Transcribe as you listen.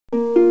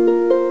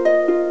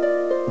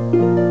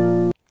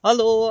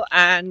Hello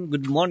and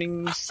good morning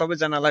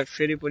सबैजनालाई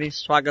फेरि पनि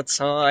स्वागत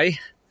छ है।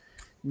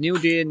 New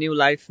day new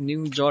life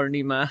new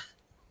जर्नीमा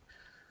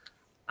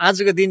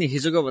आजको दिन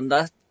हिजोको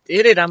भन्दा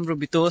धेरै राम्रो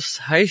बितोस्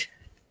है।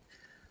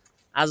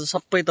 आज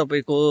सबै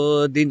तपाईँको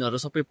दिनहरू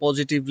सबै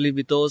पोजिटिभली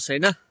बितोस्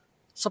हैन,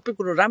 सबै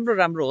कुरो राम्रो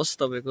राम्रो होस्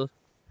तपाईँको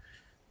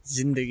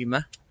जिन्दगीमा,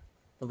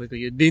 तपाईँको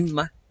यो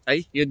दिनमा है।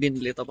 यो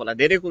दिनले तपाईँलाई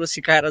धेरै कुरो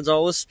सिकाएर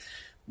जाओस्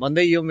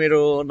भन्दै यो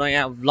मेरो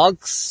नयाँ भ्लग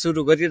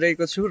सुरु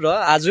गरिरहेको छु र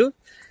आज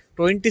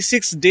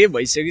 26 डे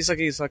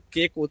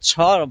भइसकिसकेको छ।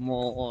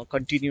 म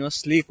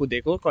कन्टिन्युअसली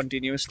कुदेको,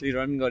 कन्टिन्युअसली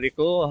रन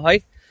गरेको है।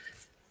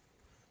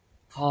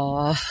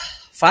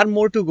 फार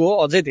मोर टु गो,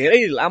 अझै धेरै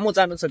लामो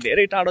जानु छ,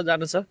 धेरै टाढो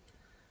जानु छ।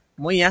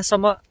 म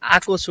यहाँसम्म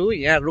आएको छु,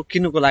 यहाँ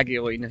रोकिनुको लागि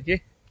होइन कि,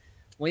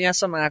 म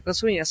यहाँसम्म आएको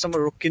छु, यहाँसम्म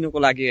रोकिनुको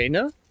लागि होइन,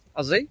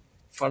 अझै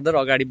फर्दर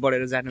अगाडि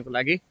बढेर जानुको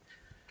लागि।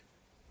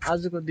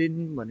 आजको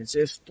दिन भने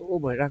चाहिँ यस्तो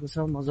भइरहेको छ,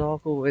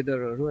 मजाको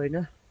वेदरहरू होइन,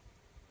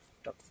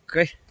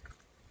 टक्कै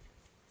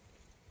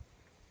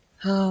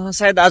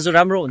सायद आज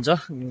राम्रो हुन्छ,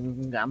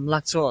 घाम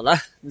लाग्छ होला।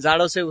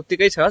 जाडो चाहिँ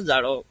उत्तिकै छ,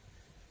 जाडो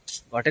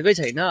घटेकै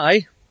छैन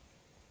है,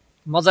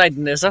 मजा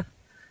आइदिँदैछ।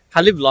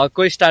 खालि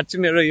भ्लगको स्टार्ट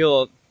चाहिँ मेरो यो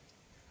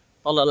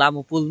तल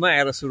लामो पुलमा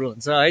आएर सुरु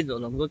हुन्छ है,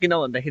 झोलुङको। किन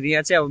भन्दाखेरि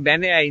यहाँ चाहिँ अब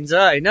बिहानै आइन्छ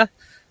होइन,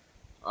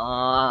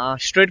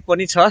 स्ट्रेट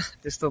पनि छ,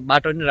 त्यस्तो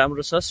बाटो पनि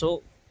राम्रो छ,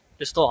 सो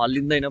त्यस्तो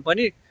हल्लिँदैन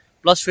पनि।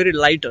 प्लस फेरि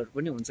लाइटहरू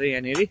पनि हुन्छ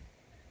यहाँनिर,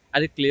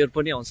 अलिक क्लियर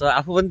पनि आउँछ।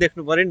 आफू पनि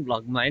देख्नु पर्यो नि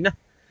भ्लगमा होइन,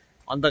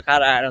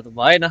 अन्धकार आएर त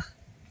भएन।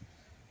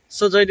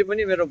 सो जहिले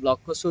पनि मेरो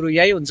भ्लगको सुरु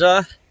यही हुन्छ।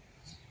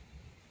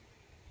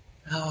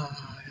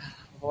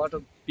 वाट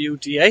अ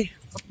ब्युटी है,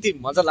 कति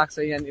मजा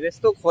लाग्छ यहाँनिर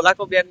यस्तो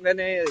खोलाको बिहान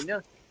बिहानै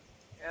होइन।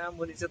 यहाँ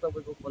मुनि चाहिँ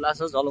तपाईँको खोला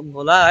छ, झलुङ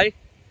खोला है।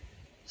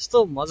 यस्तो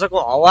मजाको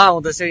हावा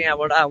आउँदैछ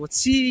यहाँबाट, अब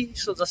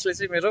चिसो, जसले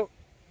चाहिँ मेरो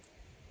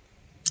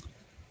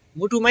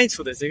मुटुमै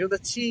छुँदैछ कि त,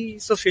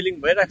 चिसो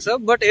फिलिङ भइरहेको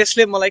छ। बट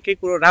यसले मलाई केही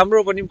कुरो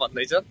राम्रो पनि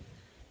भन्दैछ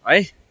है।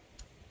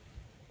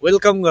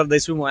 वेलकम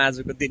गर्दैछु म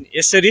आजको दिन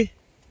यसरी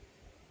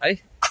है।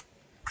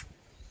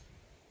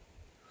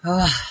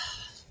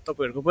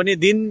 तपाईँहरूको पनि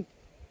दिन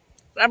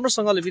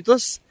राम्रोसँगले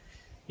बितोस्।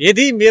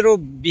 यदि मेरो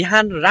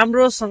बिहान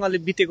राम्रोसँगले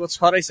बितेको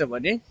छ रहेछ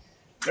भने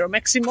मेरो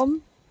म्याक्सिमम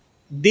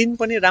दिन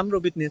पनि राम्रो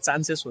बित्ने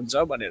चान्सेस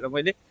हुन्छ भनेर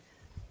मैले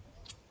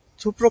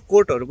थुप्रो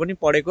कोटहरू पनि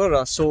पढेको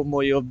र सो म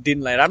यो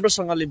दिनलाई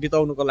राम्रोसँगले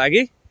बिताउनुको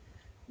लागि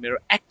मेरो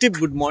एक्टिभ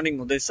गुड मर्निङ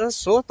हुँदैछ।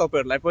 सो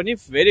तपाईँहरूलाई पनि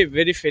very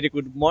very very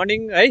good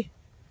morning है।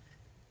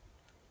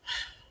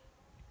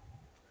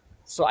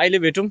 सो अहिले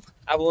भेटौँ।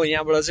 अब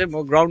यहाँबाट चाहिँ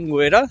म ग्राउन्ड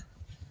गएर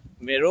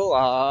मेरो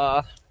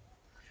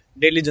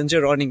डेली जुन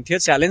चाहिँ रनिङ थियो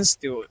च्यालेन्ज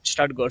त्यो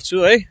स्टार्ट गर्छु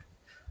है।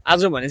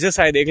 आज भने चाहिँ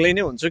सायद एक्लै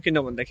नै हुन्छु, किन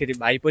भन्दाखेरि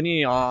भाइ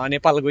पनि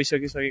नेपाल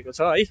गइसकिसकेको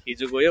छ है,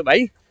 हिजो गयो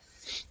भाइ,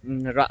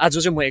 र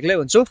आज चाहिँ म एक्लै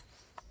हुन्छु।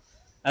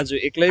 आज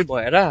एक्लै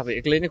भएर अब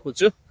एक्लै नै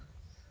कुद्छु।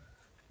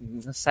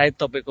 सायद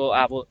तपाईँको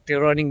अब त्यो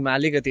रनिङमा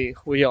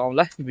अलिकति उयो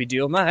आउला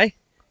भिडियोमा है,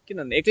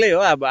 किनभने एक्लै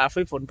हो, अब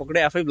आफै फोन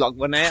पक्रियो, आफै भ्लग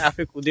बनायो,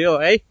 आफै कुद्यो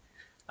है।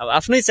 अब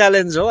आफ्नै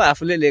च्यालेन्ज हो,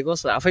 आफूले लिएको,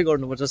 आफै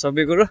गर्नुपर्छ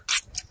सबै कुरो।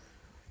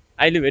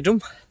 अहिले भेटौँ,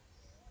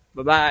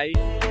 बाई।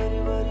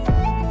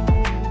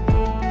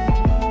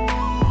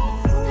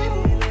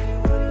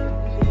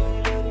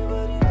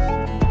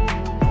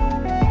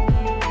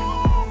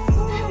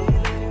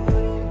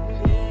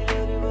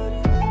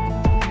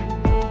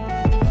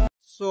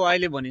 सो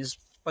अहिले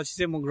भनेपछि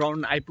चाहिँ म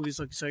ग्राउन्ड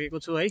आइपुगिसकेको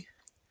छु है।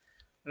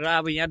 र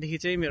अब यहाँदेखि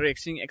चाहिँ मेरो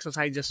एकछिन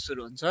एक्सर्साइजेस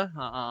सुरु हुन्छ,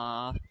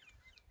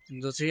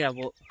 जो चाहिँ अब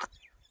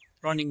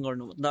रनिङ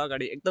गर्नुभन्दा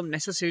अगाडि एकदम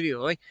नेसेसरी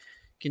हो है।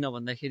 किन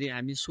भन्दाखेरि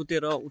हामी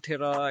सुतेर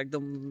उठेर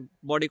एकदम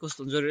बडी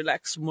कस्तो हुन्छ,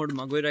 रिल्याक्स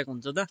मोडमा गइरहेको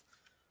हुन्छ त।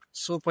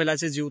 सो पहिला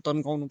चाहिँ जिउ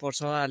तन्काउनु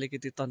पर्छ,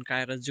 अलिकति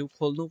तन्काएर जिउ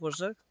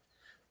खोल्नुपर्छ।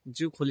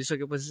 जिउ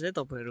खोलिसकेपछि चाहिँ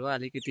तपाईँहरू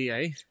अलिकति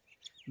है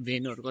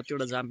भेनहरू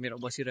कतिवटा जामेर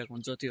बसिरहेको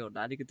हुन्छ,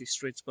 त्योहरूलाई अलिकति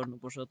स्ट्रेच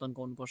गर्नुपर्छ,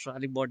 तन्काउनुपर्छ,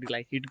 अलिक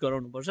बडीलाई हिट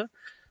गराउनुपर्छ।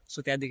 सो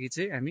त्यहाँदेखि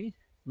चाहिँ हामी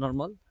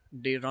नर्मल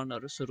डे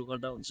रनहरू सुरु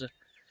गर्दा हुन्छ।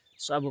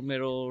 सो अब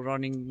मेरो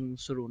रनिङ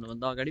सुरु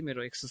हुनुभन्दा अगाडि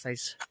मेरो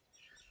एक्सर्साइज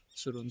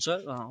सुरु हुन्छ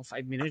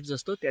 5 मिनट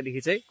जस्तो,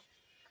 त्यहाँदेखि चाहिँ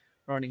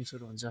रनिङ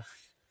सुरु हुन्छ।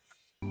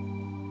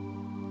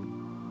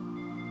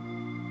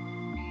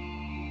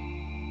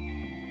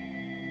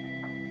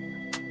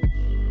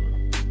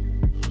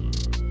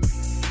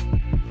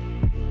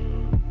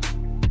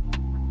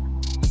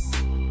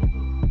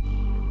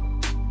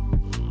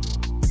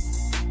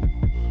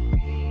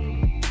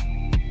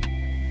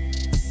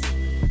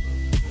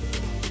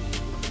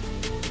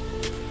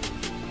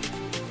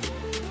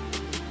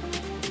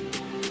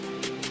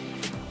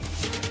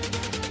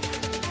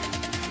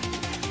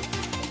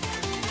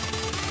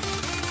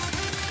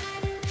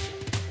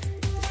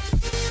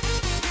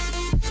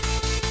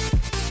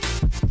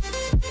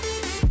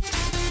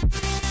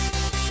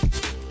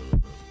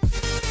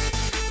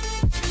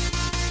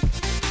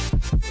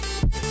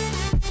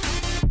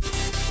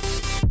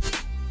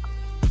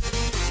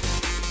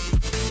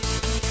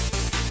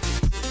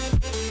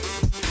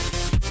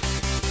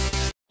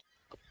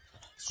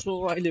 सो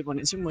अहिले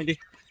भने चाहिँ मैले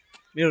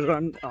मेरो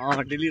रन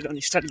डेली रन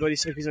स्टार्ट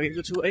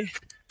गरिसकिसकेको छु है।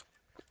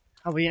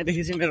 अब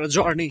यहाँदेखि चाहिँ मेरो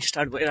जर्नी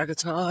स्टार्ट भइरहेको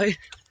छ है।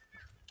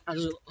 आज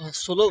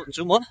सोलो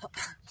हुन्छु म,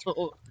 सो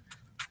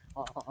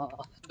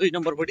 2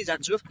 नम्बरपट्टि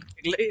जान्छु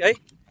एक्लै है।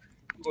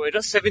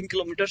 गएर 7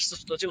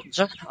 किलोमिटर्स जस्तो चाहिँ हुन्छ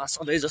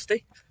सधैँ जस्तै,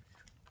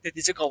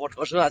 त्यति चाहिँ कभर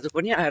गर्छु। आज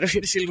पनि आएर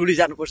फेरि सिलगढी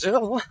जानुपर्छ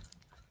हो,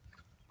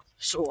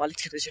 सो अलिक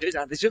छिटै छिटै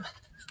जाँदैछु।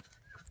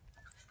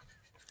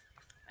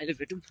 अहिले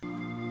भेटौँ।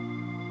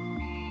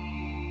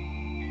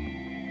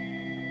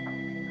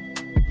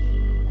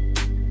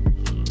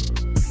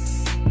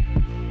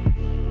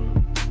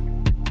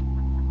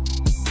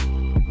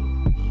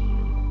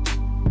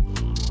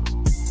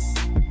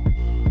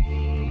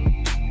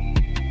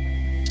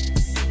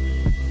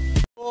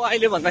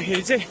 अहिले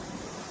भन्दाखेरि चाहिँ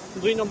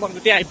 2 नम्बरको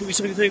त्यहाँ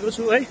आइपुगिसकेको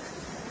छु है।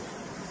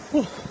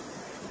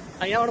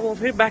 यहाँबाट म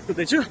फेरि ब्याक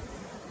हुँदैछु,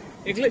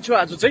 एक्लै छु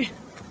आज चाहिँ,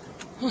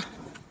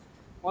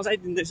 मजा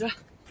आइदिँदैछ,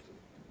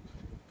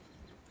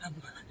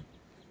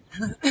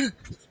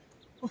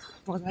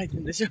 मजा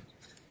आइदिँदैछ।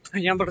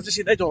 यहाँबाट चाहिँ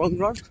सिधै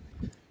झोलुङ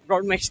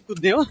ग्राउन्डमा एकछिन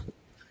कुद्ने हो,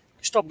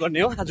 स्टप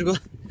गर्ने हो आजको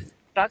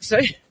टास्क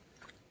है।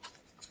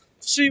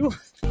 C you.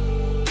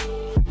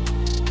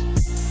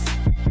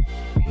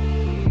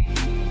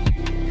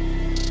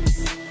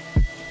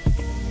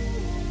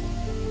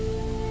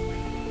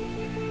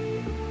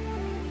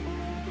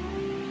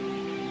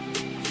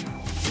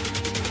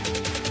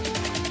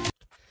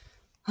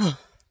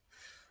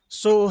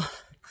 सो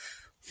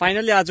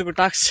फाइनली आजको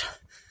टास्क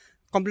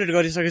कम्प्लिट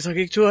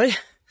गरिसकेको छु है।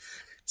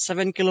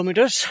 7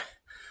 किलोमिटर्स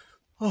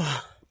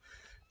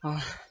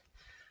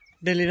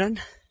डेली रन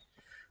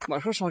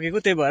भर्खर सकेको,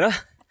 त्यही भएर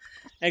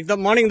एकदम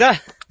मर्निङ दा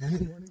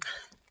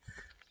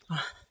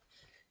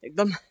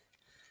एकदम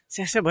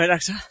स्यास्या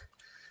भइरहेको छ।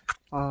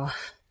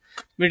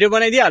 भिडियो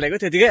बनाइदिइहालेको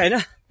त्यतिकै होइन,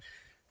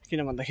 किन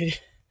भन्दाखेरि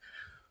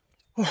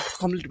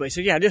कम्प्लिट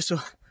भइसकिहाल्यो, सो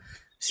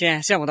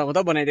स्यास्या हुँदा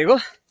हुँदा बनाइदिएको।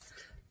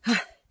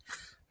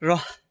 र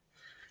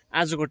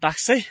आजको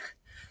टास्क चाहिँ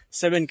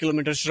 7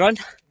 किलोमिटर्स रन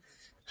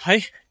है,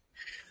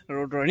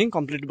 रोड रनिङ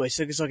कम्प्लिट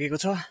भइसकिसकेको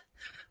छ।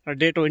 र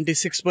डे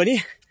 26 पनि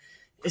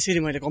यसरी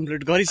मैले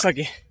कम्प्लिट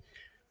गरिसकेँ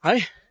है,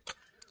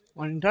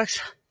 morning task.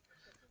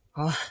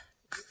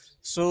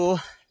 So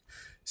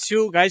C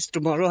you guys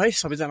tomorrow है।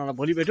 सबैजनालाई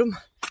भोलि भेटौँ।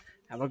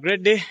 Have a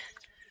great day.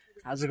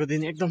 आजको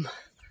दिन एकदम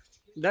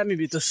दामी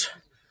बितोस्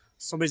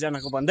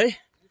सबैजनाको भन्दै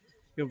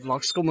यो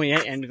भ्लग्सको म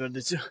यहाँ एन्ड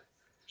गर्दैछु।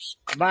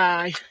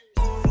 बाई।